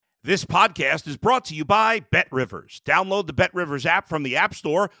This podcast is brought to you by BetRivers. Download the BetRivers app from the App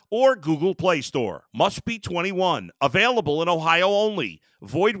Store or Google Play Store. Must be 21. Available in Ohio only.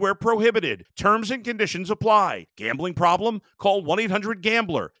 Void where prohibited. Terms and conditions apply. Gambling problem? Call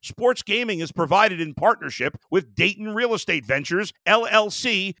 1-800-GAMBLER. Sports gaming is provided in partnership with Dayton Real Estate Ventures,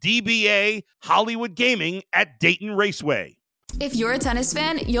 LLC, DBA, Hollywood Gaming at Dayton Raceway. If you're a tennis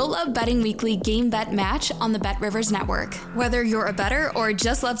fan, you'll love Betting Weekly Game Bet Match on the BetRivers Network. Whether you're a bettor or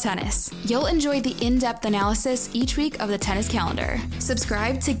just love tennis, you'll enjoy the in-depth analysis each week of the tennis calendar.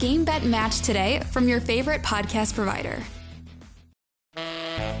 Subscribe to Game Bet Match today from your favorite podcast provider.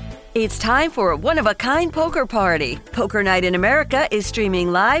 It's time for a one-of-a-kind poker party. Poker Night in America is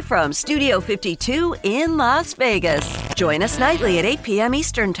streaming live from Studio 52 in Las Vegas. Join us nightly at 8 p.m.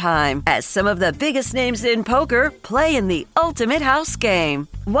 Eastern Time as some of the biggest names in poker play in the ultimate house game.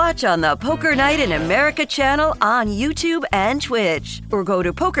 Watch on the Poker Night in America channel on YouTube and Twitch, or go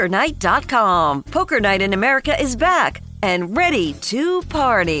to pokernight.com. Poker Night in America is back and ready to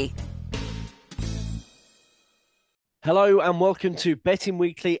party. Hello and welcome to Betting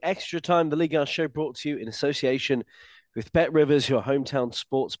Weekly Extra Time, the Ligue show brought to you in association with BetRivers, your hometown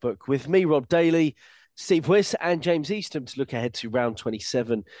sportsbook. With me, Rob Daly, Steve Wyss and James Eastham to look ahead to round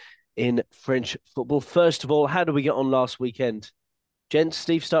 27 in French football. First of all, how did we get on last weekend? Gents,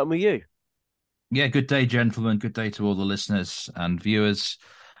 Steve, starting with you. Yeah, good day, gentlemen. Good day to all the listeners and viewers.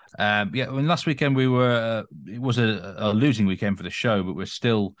 Last weekend it was a losing weekend for the show, but we're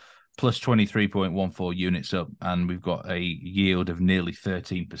still plus 23.14 units up, and we've got a yield of nearly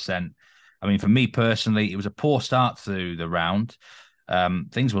 13%. I mean, for me personally, it was a poor start to the round.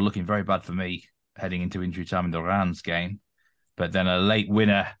 Things were looking very bad for me heading into injury time in the Rennes game, but then a late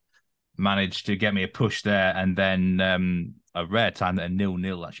winner managed to get me a push there, and then a rare time that a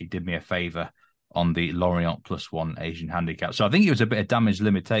 0-0 actually did me a favour on the Lorient +1 Asian handicap. So I think it was a bit of damage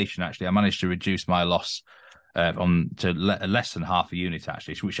limitation, actually. I managed to reduce my loss to less than half a unit,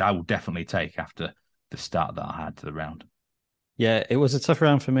 actually, which I will definitely take after the start that I had to the round. Yeah, it was a tough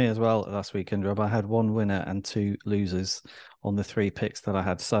round for me as well last weekend, Rob. I had one winner and two losers on the three picks that I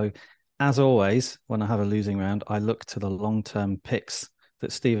had. So, as always, when I have a losing round, I look to the long-term picks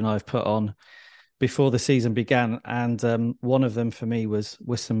that Steve and I have put on before the season began. And one of them for me was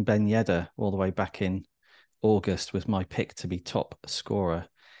Wissam Ben Yedder, all the way back in August, was my pick to be top scorer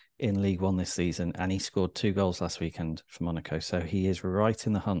in League One this season, and he scored 2 goals last weekend for Monaco. So he is right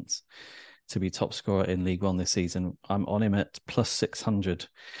in the hunt to be top scorer in League One this season. I'm on him at plus 600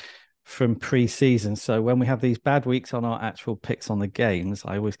 from pre-season. So when we have these bad weeks on our actual picks on the games,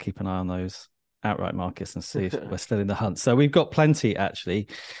 I always keep an eye on those outright markets and see if we're still in the hunt. So we've got plenty, actually,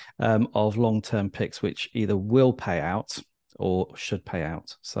 of long-term picks which either will pay out or should pay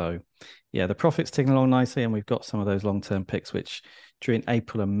out. So, yeah, the profit's ticking along nicely, and we've got some of those long-term picks which during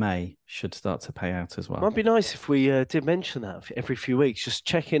April and May should start to pay out as well. Might be nice if we did mention that every few weeks. Just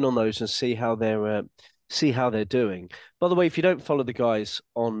check in on those and see how they're doing. By the way, if you don't follow the guys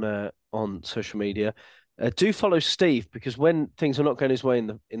on social media, do follow Steve, because when things are not going his way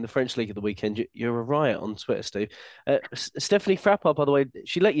in the French league at the weekend, you're a riot on Twitter, Steve. Stephanie Frappart, by the way,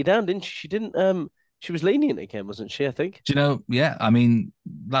 she let you down, didn't she? She didn't. She was lenient again, wasn't she? I think. Do you know? Yeah, I mean,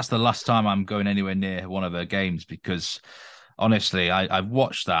 that's the last time I'm going anywhere near one of her games, because honestly, I've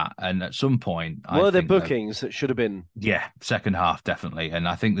watched that, and at some point, were there bookings that should have been? Yeah, second half definitely, and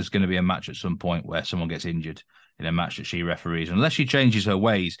I think there's going to be a match at some point where someone gets injured in a match that she referees. Unless she changes her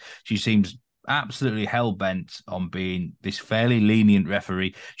ways, she seems absolutely hell-bent on being this fairly lenient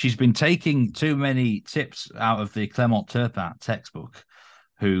referee. She's been taking too many tips out of the Clément Turpin textbook,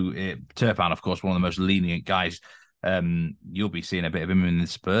 Turpin, of course, one of the most lenient guys. You'll be seeing a bit of him in the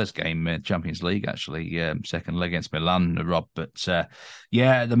Spurs game, Champions League, actually, second leg against Milan, Rob. But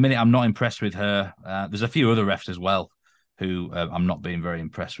at the minute, I'm not impressed with her. There's a few other refs as well who I'm not being very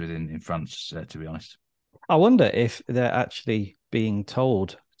impressed with in France, to be honest. I wonder if they're actually being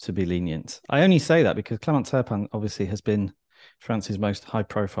told to be lenient. I only say that because Clément Turpin obviously has been France's most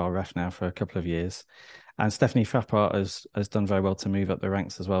high-profile ref now for a couple of years. And Stephanie Frappart has done very well to move up the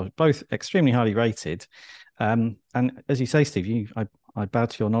ranks as well. Both extremely highly rated. And as you say, Steve, I bow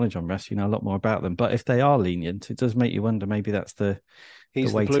to your knowledge on refs. You know a lot more about them. But if they are lenient, it does make you wonder. Maybe that's the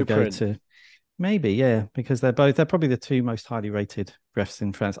way to go to. Maybe, yeah, because they're probably the two most highly rated refs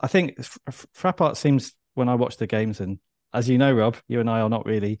in France. I think Frappart seems, when I watch the games, and as you know, Rob, you and I are not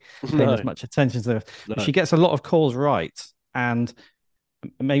really paying as much attention to them. No. She gets a lot of calls right, and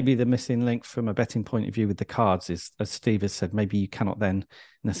maybe the missing link from a betting point of view with the cards is, as Steve has said, maybe you cannot then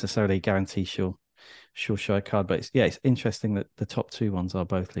necessarily guarantee she'll show a card. But it's interesting that the top two ones are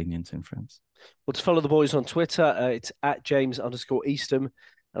both lenient in France. Well, to follow the boys on Twitter, it's at James _Eastham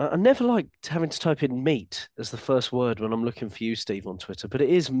And I never like having to type in meat as the first word when I'm looking for you, Steve, on Twitter, but it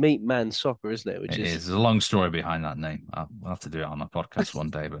is Meat Man Soccer, isn't it? Which It is is. There's a long story behind that name. I'll have to do it on a podcast one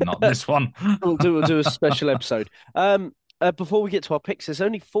day, but not this one. we'll do a special episode. Before we get to our picks, there's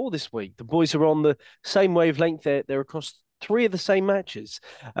only 4 this week. The boys are on the same wavelength. They're across 3 of the same matches.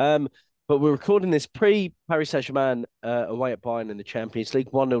 But we're recording this pre-Paris Saint-Germain away at Bayern in the Champions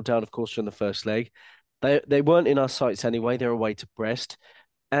League. 1-0 down, of course, from the first leg. They weren't in our sights anyway. They're away to Brest.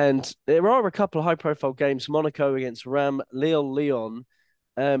 And there are a couple of high-profile games. Monaco against Ram, Lyon.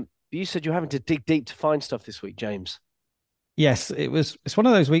 You said you're having to dig deep to find stuff this week, James. Yes, it's one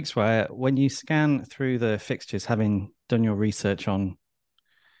of those weeks where when you scan through the fixtures, having done your research on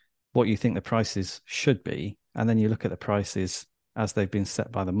what you think the prices should be, and then you look at the prices as they've been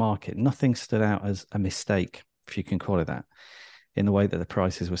set by the market, nothing stood out as a mistake, if you can call it that, in the way that the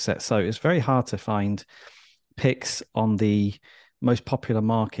prices were set. So it's very hard to find picks on the most popular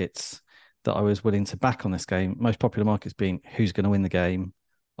markets that I was willing to back on this game. Most popular markets being who's going to win the game,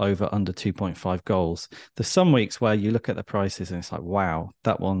 over under 2.5 goals. There's some weeks where you look at the prices and it's like, wow,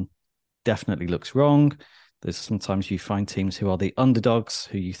 that one definitely looks wrong. There's sometimes you find teams who are the underdogs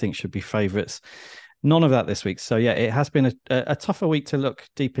who you think should be favourites. None of that this week. So yeah, it has been a tougher week to look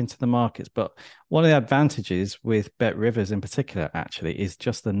deep into the markets. But one of the advantages with Bet Rivers in particular, actually, is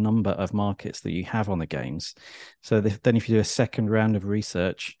just the number of markets that you have on the games. So then if you do a second round of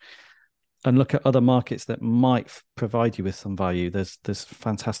research and look at other markets that might provide you with some value, there's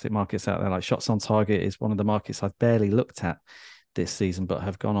fantastic markets out there. Like Shots on Target is one of the markets I've barely looked at this season, but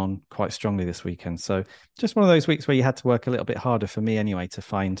have gone on quite strongly this weekend. So just one of those weeks where you had to work a little bit harder for me anyway to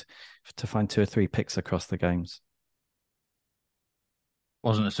find 2 or 3 picks across the games.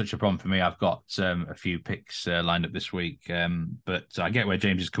 Wasn't such a problem for me. I've got a few picks lined up this week, but I get where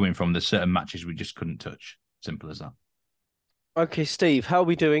James is coming from. There's certain matches we just couldn't touch. Simple as that. Okay, Steve, how are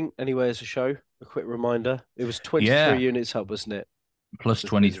we doing anyway as a show? A quick reminder. It was 23 units up, wasn't it? Plus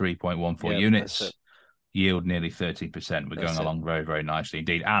 23.14 units. Yield nearly 30%. We're going along very, very nicely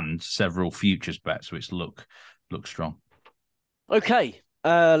indeed. And several futures bets, which look strong. Okay,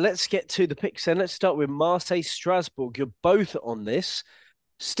 let's get to the picks then. Let's start with Marseille Strasbourg. You're both on this.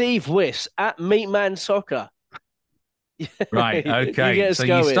 Steve Wyss at Meatman Soccer. Right, okay. So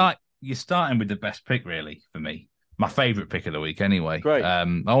you're starting with the best pick, really, for me. My favourite pick of the week, anyway. Great. I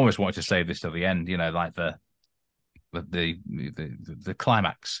almost wanted to save this till the end, like the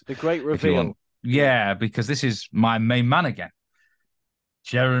climax. The great reveal. Yeah, because this is my main man again.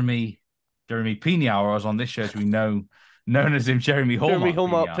 Jeremy Pina, or as on this show, as we know, known as him, Jeremy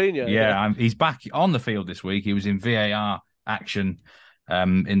Hallmark Pina. Yeah, he's back on the field this week. He was in VAR action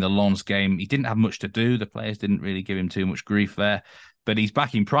in the Lens game. He didn't have much to do. The players didn't really give him too much grief there. But he's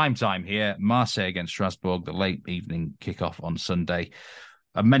back in prime time here. Marseille against Strasbourg, the late evening kickoff on Sunday.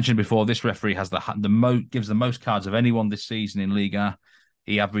 I mentioned before, this referee has gives the most cards of anyone this season in Ligue.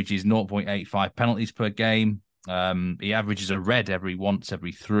 He averages 0.85 penalties per game. He averages a red every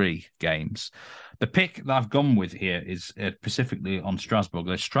 3 games. The pick that I've gone with here is specifically on Strasbourg.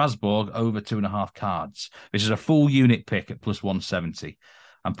 There's Strasbourg over 2.5 cards. This is a full unit pick at plus 170.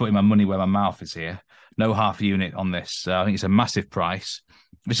 I'm putting my money where my mouth is here. No half unit on this. I think it's a massive price.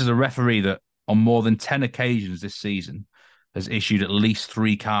 This is a referee that on more than 10 occasions this season has issued at least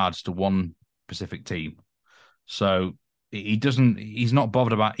 3 cards to one specific team. So he's not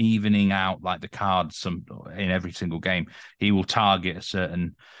bothered about evening out like the cards in every single game. He will target a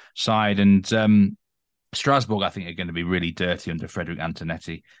certain side. And Strasbourg, I think, are going to be really dirty under Frederic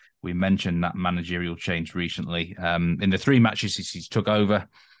Antonetti. We mentioned that managerial change recently. In the 3 matches he's took over,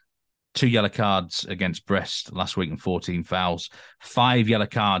 2 yellow cards against Brest last week and 14 fouls, 5 yellow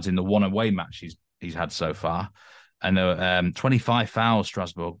cards in the 1 away match he's had so far. And 25 fouls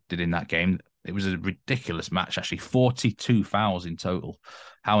Strasbourg did in that game. It was a ridiculous match, actually. 42 fouls in total.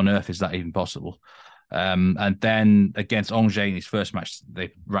 How on earth is that even possible? And then against Angers in his first match,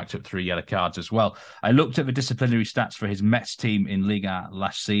 they racked up 3 yellow cards as well. I looked at the disciplinary stats for his Metz team in Ligue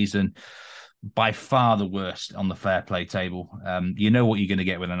last season. By far the worst on the fair play table. You know what you're going to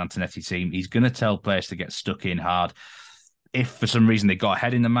get with an Antonetti team. He's going to tell players to get stuck in hard. If for some reason they got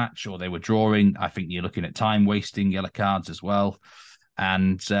ahead in the match or they were drawing, I think you're looking at time-wasting yellow cards as well.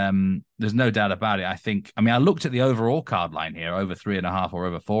 And there's no doubt about it. I looked at the overall card line here, over 3.5 or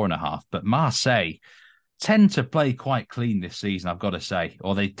over 4.5, but Marseille tend to play quite clean this season, I've got to say,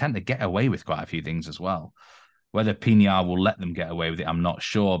 or they tend to get away with quite a few things as well. Whether Pignard will let them get away with it, I'm not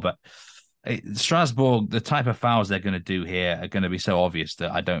sure, but Strasbourg, the type of fouls they're going to do here are going to be so obvious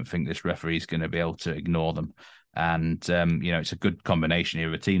that I don't think this referee is going to be able to ignore them. And, it's a good combination here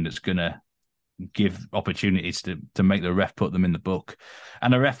of a team that's going to give opportunities to make the ref put them in the book,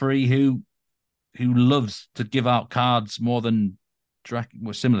 and a referee who loves to give out cards more than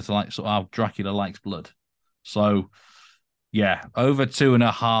similar to like sort of how Dracula likes blood. So yeah, over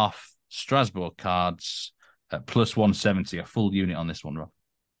 2.5 Strasbourg cards at plus 170, a full unit on this one, Rob.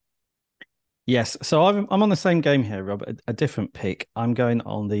 Yes, so I'm on the same game here, Rob. A different pick. I'm going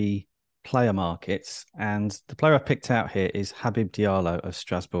on the player markets, and the player I picked out here is Habib Diallo of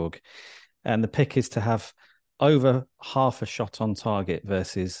Strasbourg, and the pick is to have over half a shot on target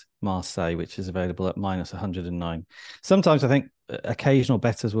versus Marseille, which is available at minus 109. Sometimes I think occasional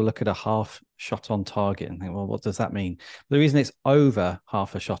bettors will look at a half shot on target and think, well, what does that mean? The reason it's over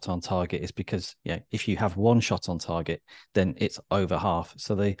half a shot on target is because if you have one shot on target, then it's over half.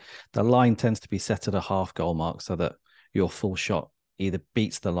 So the line tends to be set at a half goal mark so that your full shot either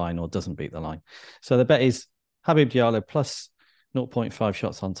beats the line or doesn't beat the line. So the bet is Habib Diallo plus 0.5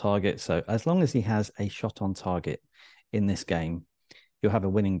 shots on target. So as long as he has a shot on target in this game, you'll have a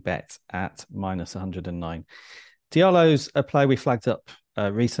winning bet at minus 109. Diallo's a player we flagged up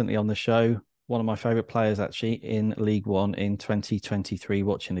recently on the show. One of my favourite players, actually, in League One in 2023,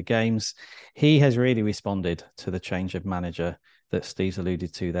 watching the games. He has really responded to the change of manager that Steve's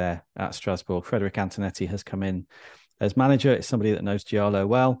alluded to there at Strasbourg. Frederic Antonetti has come in as manager. It's somebody that knows Diallo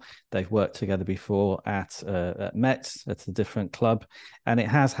well. They've worked together before at Metz, at a different club, and it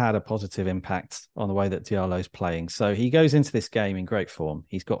has had a positive impact on the way that Diallo's playing. So he goes into this game in great form.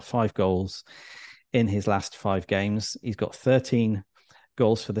 He's got 5 goals in his last 5 games. He's got 13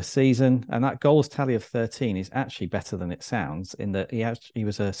 goals for the season, and that goals tally of 13 is actually better than it sounds, in that he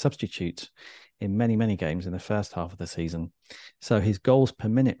was a substitute in many games in the first half of the season. So his goals per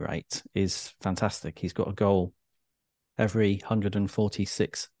minute rate is fantastic. He's got a goal every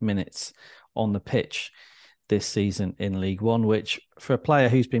 146 minutes on the pitch this season in League One, which for a player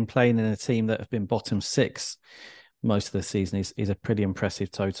who's been playing in a team that have been bottom 6 most of the season is a pretty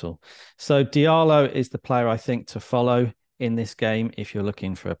impressive total. So Diallo is the player I think to follow in this game if you're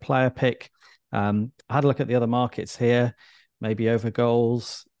looking for a player pick. I had a look at the other markets here, maybe over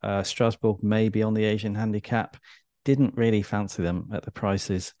goals. Strasbourg maybe on the Asian handicap. Didn't really fancy them at the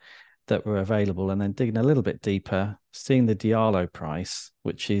prices that were available, and then digging a little bit deeper, seeing the Diallo price,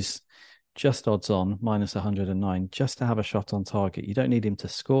 which is just odds on, minus 109, just to have a shot on target. You don't need him to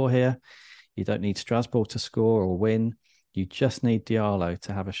score here. You don't need Strasbourg to score or win. You just need Diallo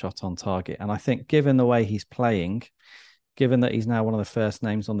to have a shot on target. And I think given the way he's playing, given that he's now one of the first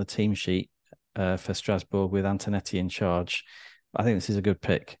names on the team sheet for Strasbourg with Antonetti in charge, I think this is a good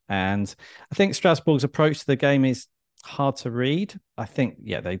pick. And I think Strasbourg's approach to the game is hard to read. I think,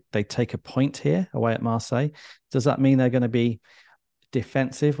 they take a point here away at Marseille. Does that mean they're going to be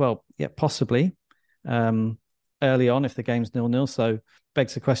defensive? Well, yeah, possibly early on if the game's 0-0. So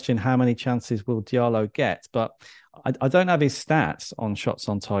begs the question, how many chances will Diallo get? But I don't have his stats on shots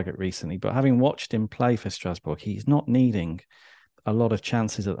on target recently, but having watched him play for Strasbourg, he's not needing a lot of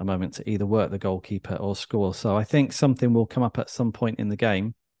chances at the moment to either work the goalkeeper or score. So I think something will come up at some point in the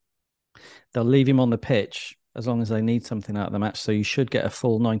game. They'll leave him on the pitch as long as they need something out of the match. So you should get a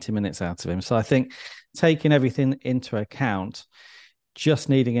full 90 minutes out of him. So I think taking everything into account, just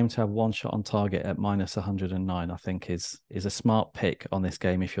needing him to have one shot on target at minus 109, I think is a smart pick on this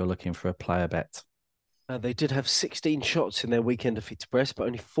game if you're looking for a player bet. They did have 16 shots in their weekend defeat to Brest, but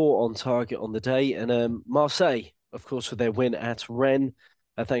only 4 on target on the day. And Marseille, of course, with their win at Rennes,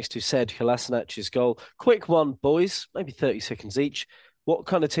 thanks to Sead Kolasinac's goal. Quick one, boys, maybe 30 seconds each. What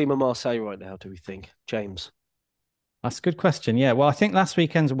kind of team are Marseille right now, do we think, James? That's a good question. Yeah, well, I think last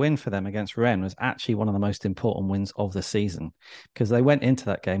weekend's win for them against Rennes was actually one of the most important wins of the season because they went into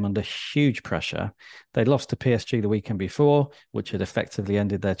that game under huge pressure. They lost to PSG the weekend before, which had effectively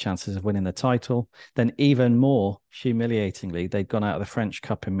ended their chances of winning the title. Then even more humiliatingly, they'd gone out of the French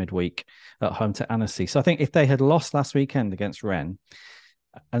Cup in midweek at home to Annecy. So I think if they had lost last weekend against Rennes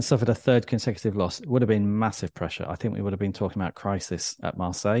and suffered a 3rd consecutive loss, it would have been massive pressure. I think we would have been talking about crisis at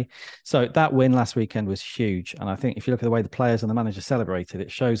Marseille. So that win last weekend was huge. And I think if you look at the way the players and the manager celebrated,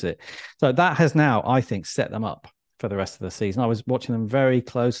 it shows it. So that has now, I think, set them up for the rest of the season. I was watching them very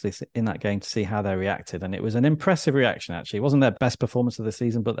closely in that game to see how they reacted. And it was an impressive reaction, actually. It wasn't their best performance of the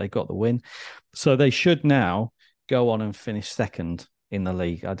season, but they got the win. So they should now go on and finish 2nd in the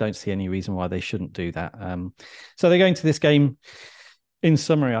league. I don't see any reason why they shouldn't do that. So they're going to this game, in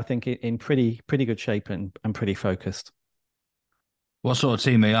summary, I think in pretty good shape and pretty focused. What sort of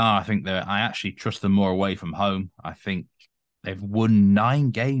team they are, I actually trust them more away from home. I think they've won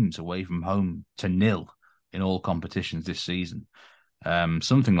 9 games away from home to 0 in all competitions this season.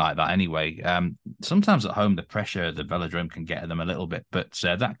 Something like that anyway. Sometimes at home, the pressure of the Velodrome can get at them a little bit, but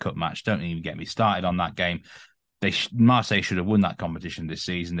that cup match, don't even get me started on that game. Marseille should have won that competition this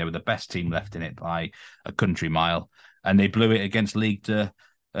season. They were the best team left in it by a country mile, and they blew it against Ligue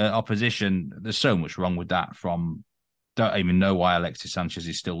opposition. There's so much wrong with that. Don't even know why Alexis Sanchez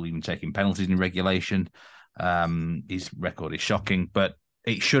is still even taking penalties in regulation. His record is shocking, but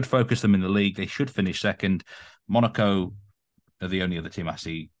it should focus them in the league. They should finish second. Monaco are the only other team I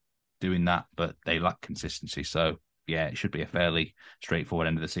see doing that, but they lack consistency. So, yeah, it should be a fairly straightforward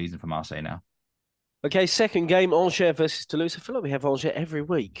end of the season for Marseille now. Okay, second game, Angers versus Toulouse. I feel like we have Angers every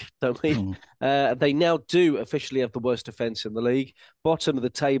week, don't we? They now do officially have the worst defence in the league. Bottom of the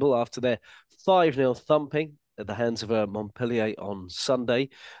table after their 5-0 thumping at the hands of Montpellier on Sunday.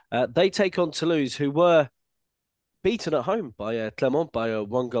 They take on Toulouse, who were beaten at home by Clermont by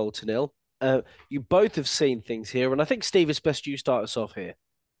 1-0. You both have seen things here, and I think, Steve, it's best you start us off here.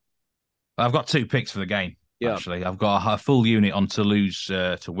 I've got 2 picks for the game, actually. I've got a full unit on Toulouse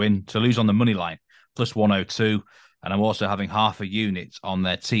to win. Toulouse on the money line, plus 102. And I'm also having half a unit on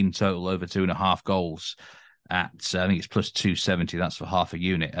their team total over 2.5 goals at, I think it's plus 270. That's for half a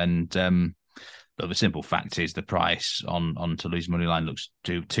unit. And the simple fact is the price on Toulouse money line looks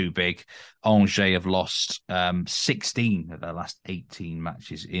too big. Angers have lost 16 of their last 18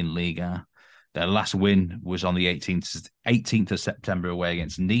 matches in Ligue. Their last win was on the 18th of September away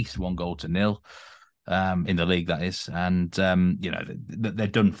against Nice, 1-0 in the league, that is. And, they're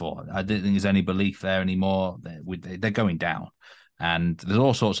done for. I don't think there's any belief there anymore. They're going down. And there's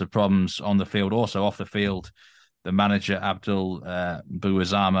all sorts of problems on the field, also off the field. The manager, Abdul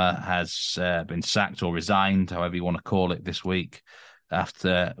Bouazama, has been sacked or resigned, however you want to call it, this week.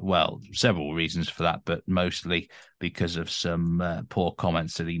 After, several reasons for that, but mostly because of some poor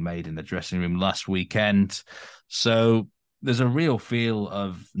comments that he made in the dressing room last weekend. So there's a real feel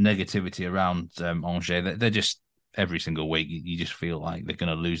of negativity around Angers. They're just, every single week, you just feel like they're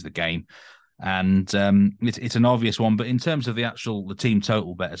going to lose the game. And it's an obvious one. But in terms of the team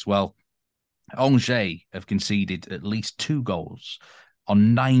total bet as well, Angers have conceded at least 2 goals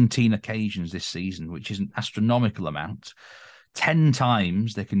on 19 occasions this season, which is an astronomical amount. 10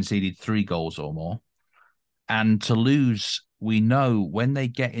 times they conceded 3 goals or more. And Toulouse, we know when they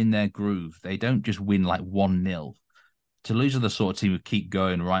get in their groove, they don't just win like 1-0. Toulouse are the sort of team who keep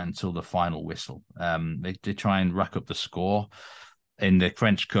going right until the final whistle. They try and rack up the score. In the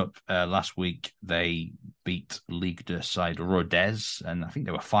French Cup last week, they beat Ligue side Rodez, and I think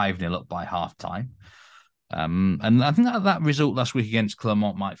they were 5-0 up by half-time. And I think that result last week against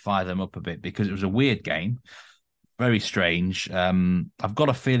Clermont might fire them up a bit because it was a weird game. Very strange. I've got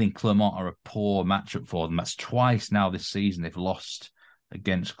a feeling Clermont are a poor matchup for them. That's twice now this season they've lost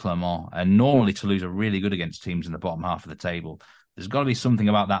against Clermont. And normally Toulouse are really good against teams in the bottom half of the table. There's got to be something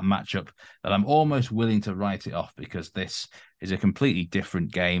about that matchup that I'm almost willing to write it off because this is a completely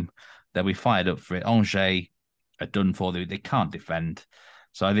different game. They'll be fired up for it. Angers are done for. They can't defend.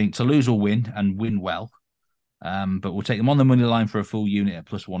 So I think Toulouse will win and win well. But we'll take them on the money line for a full unit at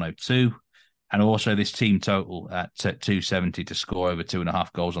plus 102. And also this team total at 270 to score over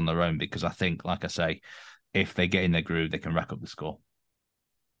 2.5 goals on their own, because I think, like I say, if they get in their groove, they can rack up the score.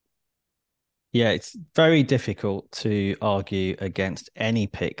 Yeah, it's very difficult to argue against any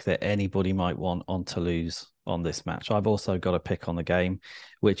pick that anybody might want on Toulouse on this match. I've also got a pick on the game,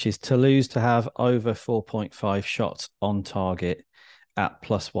 which is Toulouse to have over 4.5 shots on target at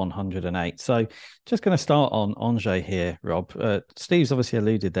plus 108. So just going to start on Angers here, Rob. Steve's obviously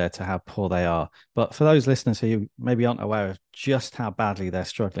alluded there to how poor they are. But for those listeners who maybe aren't aware of just how badly they're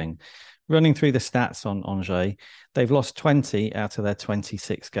struggling, running through the stats on Angers, they've lost 20 out of their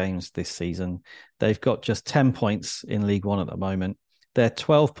 26 games this season. They've got just 10 points in League One at the moment. They're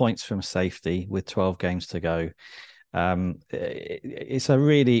 12 points from safety with 12 games to go. It's a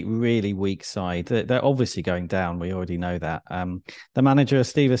really, really weak side. They're obviously going down. We already know that. The manager, as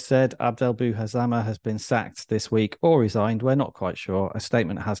Steve has said, Abdel Bouazama, has been sacked this week or resigned. We're not quite sure. A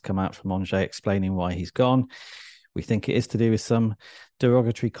statement has come out from Angers explaining why he's gone. We think it is to do with some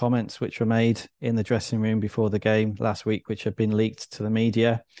derogatory comments which were made in the dressing room before the game last week, which have been leaked to the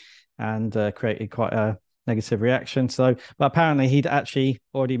media and created quite a negative reaction. But apparently he'd actually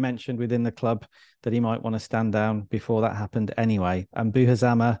already mentioned within the club that he might want to stand down before that happened anyway. And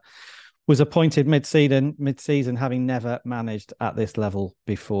Bouazama was appointed mid-season, having never managed at this level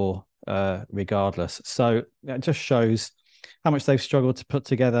before, regardless. So it just shows how much they've struggled to put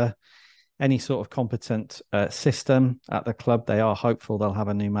together any sort of competent system at the club. They are hopeful they'll have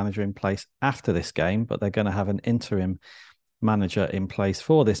a new manager in place after this game, but they're going to have an interim manager in place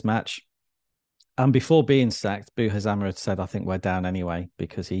for this match. And before being sacked, Buhazama had said, I think we're down anyway,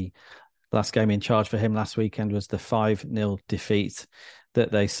 because last game in charge for him last weekend was the 5-0 defeat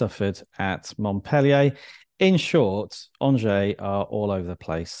that they suffered at Montpellier. In short, Angers are all over the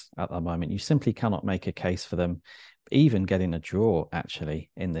place at the moment. You simply cannot make a case for them even getting a draw,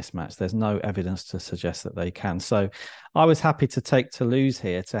 actually, in this match. There's no evidence to suggest that they can. So I was happy to take Toulouse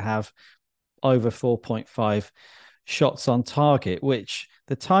here to have over 4.5 shots on target, which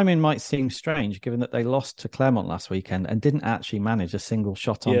the timing might seem strange given that they lost to Clermont last weekend and didn't actually manage a single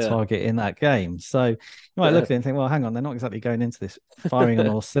shot on target in that game. So you might look at it and think, well, hang on, they're not exactly going into this firing on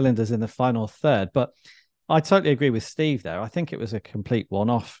all cylinders in the final third. But I totally agree with Steve there. I think it was a complete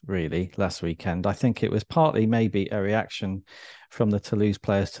one-off, really, last weekend. I think it was partly maybe a reaction from the Toulouse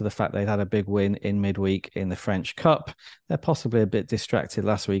players to the fact they'd had a big win in midweek in the French Cup. They're possibly a bit distracted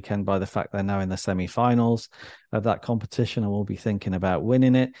last weekend by the fact they're now in the semi-finals of that competition and will be thinking about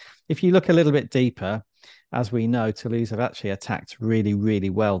winning it. If you look a little bit deeper, as we know, Toulouse have actually attacked really, really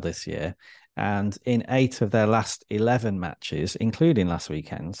well this year. And in 8 of their last 11 matches, including last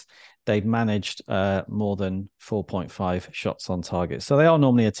weekend's, they've managed more than 4.5 shots on target. So they are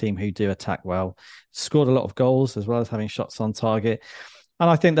normally a team who do attack well, scored a lot of goals as well as having shots on target. And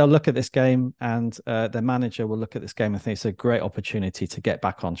I think they'll look at this game and their manager will look at this game and think it's a great opportunity to get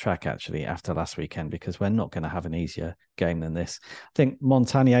back on track, actually, after last weekend, because we're not going to have an easier game than this. I think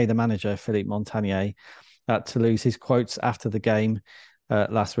Montagnier, the manager, Philippe Montagnier at Toulouse, his quotes after the game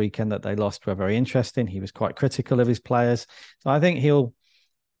last weekend that they lost were very interesting. He was quite critical of his players. So I think he'll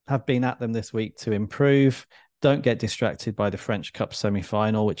have been at them this week to improve. Don't get distracted by the French Cup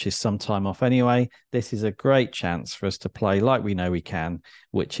semi-final, which is some time off anyway. This is a great chance for us to play like we know we can,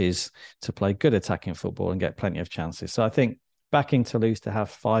 which is to play good attacking football and get plenty of chances. So I think backing Toulouse to have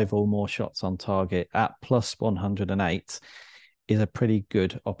 5 or more shots on target at plus 108 is a pretty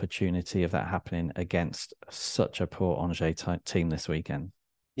good opportunity of that happening against such a poor Angers team this weekend.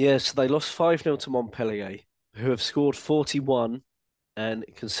 Yeah, so they lost 5-0 to Montpellier, who have scored 41 and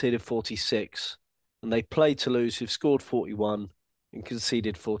conceded 46. And they played Toulouse, who've scored 41 and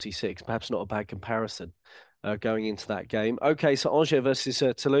conceded 46. Perhaps not a bad comparison going into that game. Okay, so Angers versus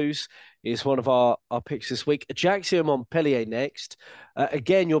Toulouse is one of our picks this week. Ajaccio Montpellier next.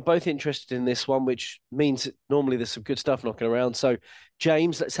 Again, you're both interested in this one, which means normally there's some good stuff knocking around. So,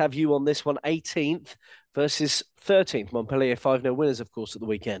 James, let's have you on this one. 18th versus 13th. Montpellier 5-0 winners, of course, at the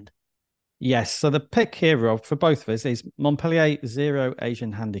weekend. Yes, so the pick here, Rob, for both of us is Montpellier 0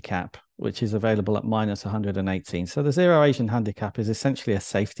 Asian handicap, which is available at minus 118. So the 0 Asian handicap is essentially a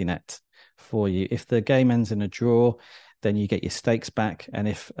safety net for you. If the game ends in a draw, then you get your stakes back. And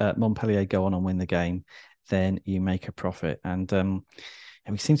if Montpellier go on and win the game, then you make a profit. And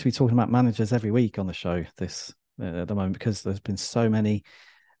we seem to be talking about managers every week on the show this at the moment, because there's been so many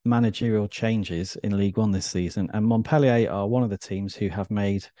managerial changes in Ligue 1 this season, and Montpellier are one of the teams who have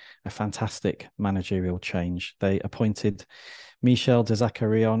made a fantastic managerial change. They appointed Michel de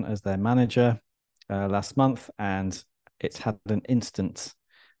Zacarion as their manager last month, and it's had an instant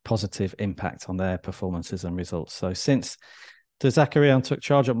positive impact on their performances and results. So since de Zacarion took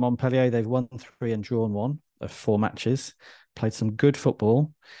charge at Montpellier, they've won 3 and drawn 1 of 4 matches, played some good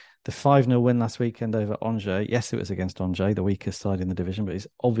football. The 5-0 win last weekend over Angers. Yes, it was against Angers, the weakest side in the division, but it's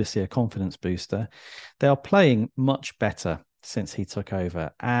obviously a confidence booster. They are playing much better since he took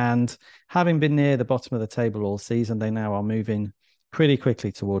over. And having been near the bottom of the table all season, they now are moving pretty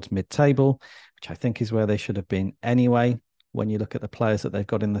quickly towards mid-table, which I think is where they should have been anyway, when you look at the players that they've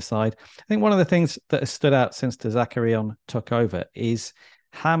got in the side. I think one of the things that has stood out since de Zacarion took over is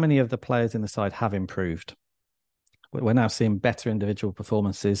how many of the players in the side have improved. We're now seeing better individual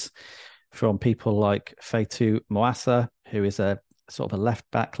performances from people like Feitu Moassa, who is a sort of a left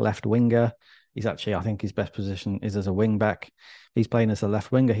back, left winger. He's actually, I think his best position is as a wing back. He's playing as a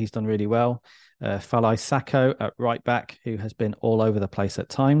left winger. He's done really well. Falai Sacco at right back, who has been all over the place at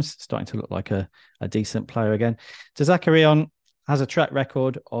times, starting to look like a decent player again. De Zacarion has a track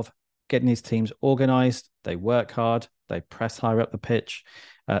record of getting his teams organised. They work hard. They press higher up the pitch.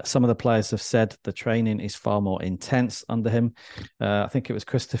 Some of the players have said the training is far more intense under him. I think it was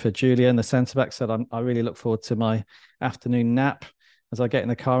Christopher Julian, the centre-back, said, I really look forward to my afternoon nap as I get in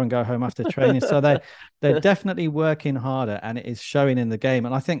the car and go home after training. So they're definitely working harder, and it is showing in the game.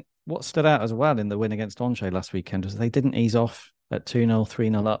 And I think what stood out as well in the win against Angers last weekend was they didn't ease off at 2-0,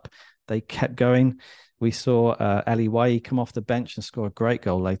 3-0 up. They kept going. We saw Eli Wahi come off the bench and score a great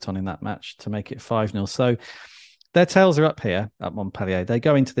goal late on in that match to make it 5-0. So their tails are up here at Montpellier. They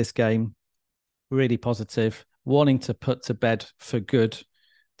go into this game really positive, wanting to put to bed for good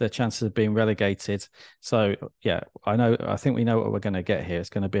the chances of being relegated. So yeah, I think we know what we're going to get here. It's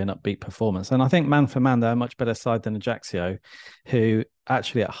going to be an upbeat performance. And I think man for man, they're a much better side than Ajaccio, who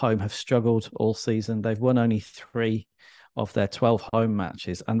actually at home have struggled all season. They've won only 3 of their 12 home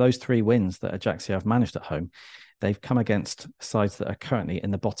matches. And those 3 wins that Ajaccio have managed at home, they've come against sides that are currently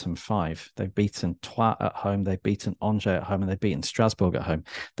in the bottom 5. They've beaten Troyes at home, they've beaten Angers at home, and they've beaten Strasbourg at home.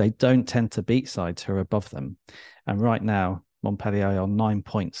 They don't tend to beat sides who are above them. And right now, Montpellier are 9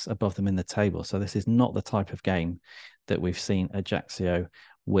 points above them in the table. So this is not the type of game that we've seen Ajaccio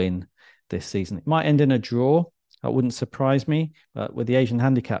win this season. It might end in a draw. That wouldn't surprise me. But with the Asian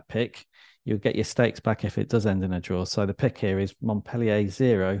handicap pick, you'll get your stakes back if it does end in a draw. So the pick here is Montpellier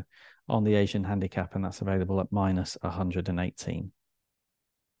 0 on the Asian handicap, and that's available at -118.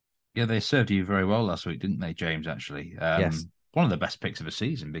 Yeah, they served you very well last week, didn't they, James, actually? Yes. One of the best picks of the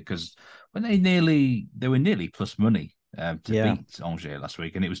season, because when they were nearly plus money to beat Angers last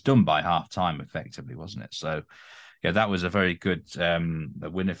week, and it was done by half time effectively, wasn't it? So yeah, that was a very good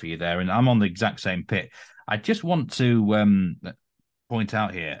winner for you there. And I'm on the exact same pick. I just want to point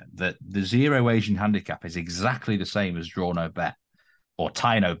out here that the 0 Asian handicap is exactly the same as draw no bet, or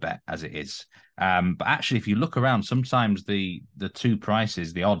tie no bet as it is. But actually, if you look around, sometimes the 2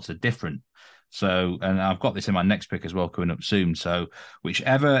 prices, the odds are different. So, and I've got this in my next pick as well coming up soon. So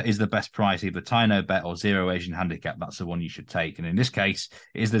whichever is the best price, either tie no bet or 0 Asian handicap, that's the one you should take. And in this case,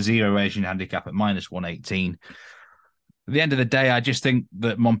 it is the 0 Asian handicap at -118. At the end of the day, I just think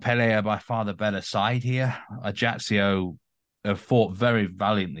that Montpellier are by far the better side here. Ajaccio have fought very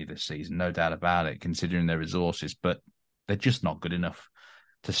valiantly this season, no doubt about it, considering their resources, but they're just not good enough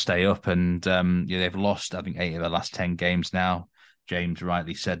to stay up. And they've lost, I think, 8 of the last 10 games now. James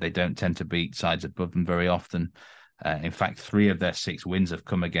rightly said they don't tend to beat sides above them very often. In fact, 3 of their 6 wins have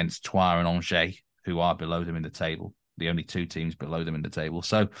come against Troyes and Angers, who are below them in the table. The only 2 teams below them in the table.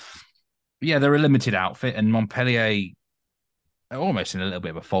 So, yeah, they're a limited outfit, and Montpellier are almost in a little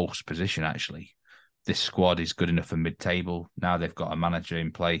bit of a false position, actually. This squad is good enough for mid-table. Now they've got a manager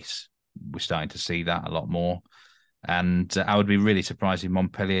in place. We're starting to see that a lot more. And I would be really surprised if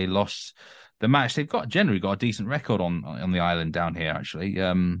Montpellier lost the match. They've generally got a decent record on the island down here, actually.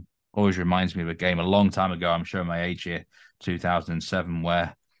 Always reminds me of a game a long time ago, I'm showing my age here, 2007,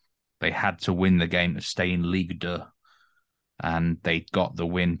 where they had to win the game to stay in Ligue 2. And they got the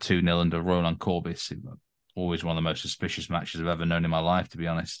win 2-0 under Roland Courbis. Always one of the most suspicious matches I've ever known in my life, to be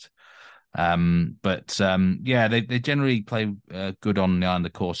honest. They generally play good on the island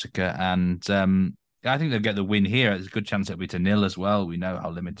of Corsica, and I think they'll get the win here. There's a good chance it'll be to 0 as well. We know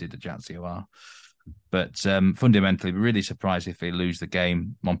how limited the Ajaccio are. But fundamentally, we're really surprised if they lose the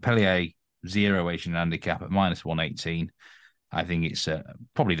game. Montpellier 0 Asian handicap at -118. I think it's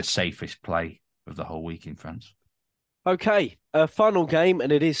probably the safest play of the whole week in France. Okay, final game,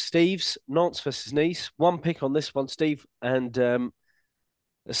 and it is Steve's, Nantes versus Nice. One pick on this one, Steve, and a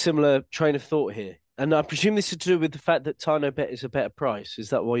similar train of thought here. And I presume this is to do with the fact that tie no bet is a better price. Is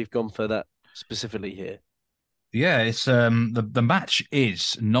that why you've gone for that specifically here? Yeah, it's the match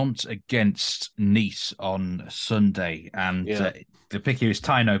is Nantes against Nice on Sunday, and the pick here is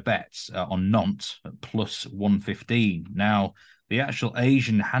tie no bet on Nantes at +115. Now, the actual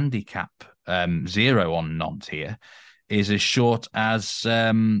Asian handicap 0 on Nantes here is as short as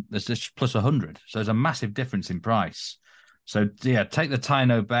there's just +100. So there's a massive difference in price. So yeah, take the tie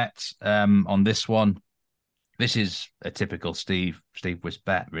no bet on this one. This is a typical Steve Wyss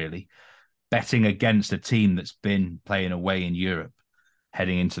bet, really. Betting against a team that's been playing away in Europe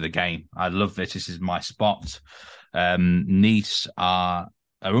heading into the game. I love this. This is my spot. Nice are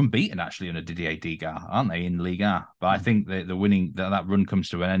unbeaten, actually, under Didier Degas, aren't they, in Ligue 1? But I think the winning that run comes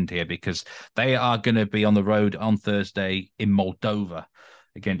to an end here, because they are going to be on the road on Thursday in Moldova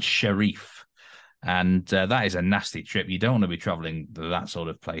against Sheriff. And that is a nasty trip. You don't want to be traveling to that sort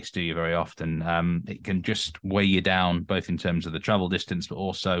of place, do you, very often? It can just weigh you down, both in terms of the travel distance, but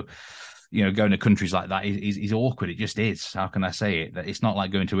also, going to countries like that is awkward. It just is. How can I say it? That it's not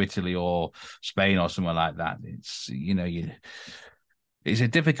like going to Italy or Spain or somewhere like that. It's, it's a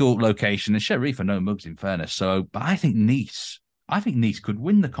difficult location. And Sheriff are no mugs, in fairness. So, but I think Nice could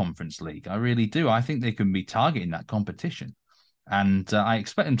win the Conference League. I really do. I think they can be targeting that competition. And I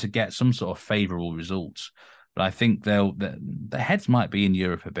expect them to get some sort of favourable results. But I think their heads might be in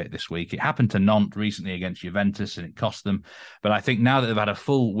Europe a bit this week. It happened to Nantes recently against Juventus, and it cost them. But I think now that they've had a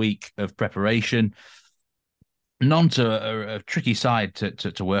full week of preparation, Nantes are a tricky side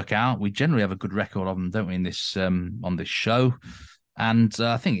to work out. We generally have a good record of them, don't we, in this on this show? And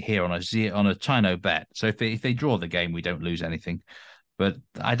I think here on a tie no bet. So if they draw the game, we don't lose anything. But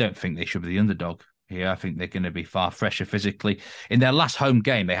I don't think they should be the underdog Yeah, I think they're going to be far fresher physically. In their last home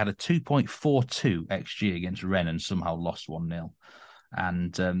game, they had a 2.42 XG against Rennes and somehow lost 1-0.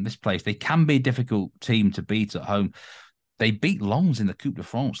 And this place, they can be a difficult team to beat at home. They beat Lens in the Coupe de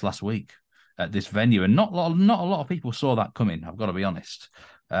France last week at this venue, and not a lot of people saw that coming, I've got to be honest.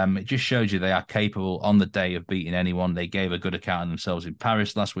 It just shows you they are capable on the day of beating anyone. They gave a good account of themselves in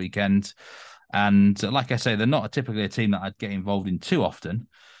Paris last weekend. And like I say, they're not typically a team that I'd get involved in too often.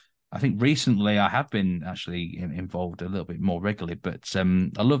 I think recently I have been actually involved a little bit more regularly, but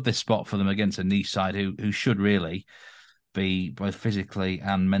I love this spot for them against a Nice side who should really be both physically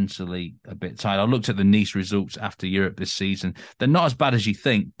and mentally a bit tired. I looked at the Nice results after Europe this season. They're not as bad as you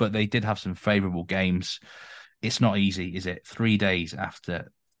think, but they did have some favourable games. It's not easy, is it? 3 days after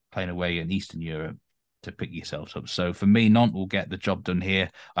playing away in Eastern Europe to pick yourselves up. So for me, Nantes will get the job done here.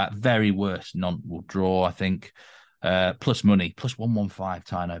 At very worst, Nantes will draw, I think. Plus money, plus 115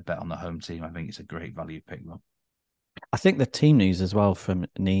 Tino bet on the home team. I think it's a great value pick, Rob. I think the team news as well from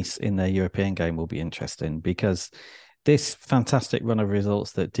Nice in their European game will be interesting, because this fantastic run of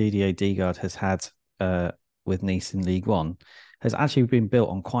results that Didier Digard has had with Nice in Ligue 1 has actually been built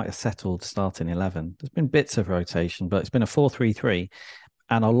on quite a settled starting 11. There's been bits of rotation, but it's been a 4-3-3,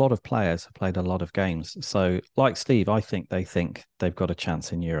 and a lot of players have played a lot of games. So, like Steve, I think they've got a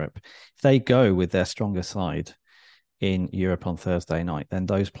chance in Europe. If they go with their stronger side in Europe on Thursday night, then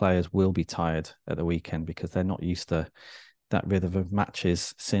those players will be tired at the weekend because they're not used to that rhythm of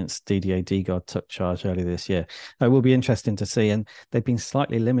matches since Didier Digard took charge earlier this year. It will be interesting to see, and they've been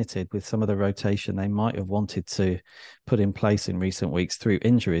slightly limited with some of the rotation they might have wanted to put in place in recent weeks through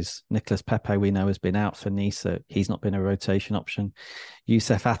injuries. Nicolas Pepe, we know, has been out for Nice, so he's not been a rotation option.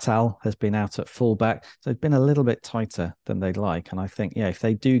 Youssef Attal has been out at fullback, so it's been a little bit tighter than they'd like. And I think, if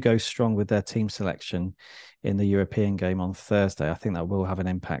they do go strong with their team selection in the European game on Thursday, I think that will have an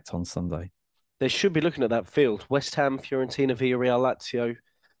impact on Sunday. They should be looking at that field. West Ham, Fiorentina, Villarreal, Lazio,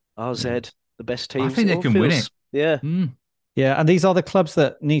 RZ, the best teams. I think they can win it. Yeah. Yeah, and these are the clubs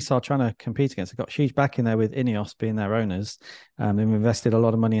that Nice are trying to compete against. They've got huge backing there with Ineos being their owners. They've invested a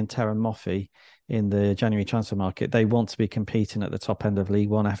lot of money in Terran Moffi in the January transfer market. They want to be competing at the top end of Ligue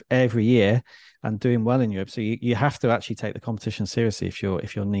 1 every year and doing well in Europe. So you have to actually take the competition seriously if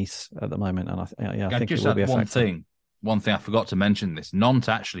you're Nice at the moment. And I think just it will be a one factor. thing. One thing I forgot to mention this, Nantes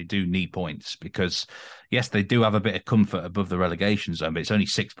actually do need points because, yes, they do have a bit of comfort above the relegation zone, but it's only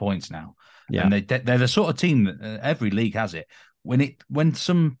 6 points now. Yeah. And they're the sort of team that every league has it. When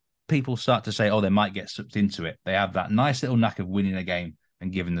some people start to say, oh, they might get sucked into it, they have that nice little knack of winning a game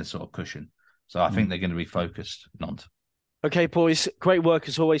and giving the sort of cushion. So I think they're going to be focused, Nantes. Okay, boys, great work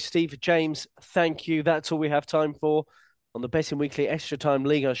as always. Steve, James, thank you. That's all we have time for on the Betting Weekly Extra Time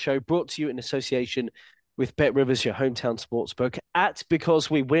Liga show, brought to you in association with Bet Rivers, your hometown sportsbook, at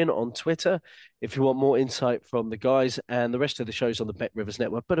Because We Win on Twitter, if you want more insight from the guys, and the rest of the shows on the Bet Rivers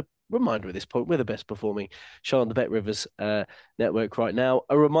network. But a reminder at this point, we're the best performing show on the Bet Rivers network right now.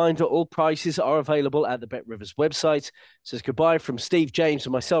 A reminder, all prices are available at the Bet Rivers website. Says goodbye from Steve, James,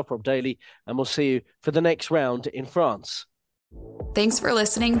 and myself, Rob Daly, and we'll see you for the next round in France. Thanks for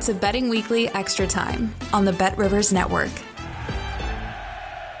listening to Betting Weekly Extra Time on the Bet Rivers network.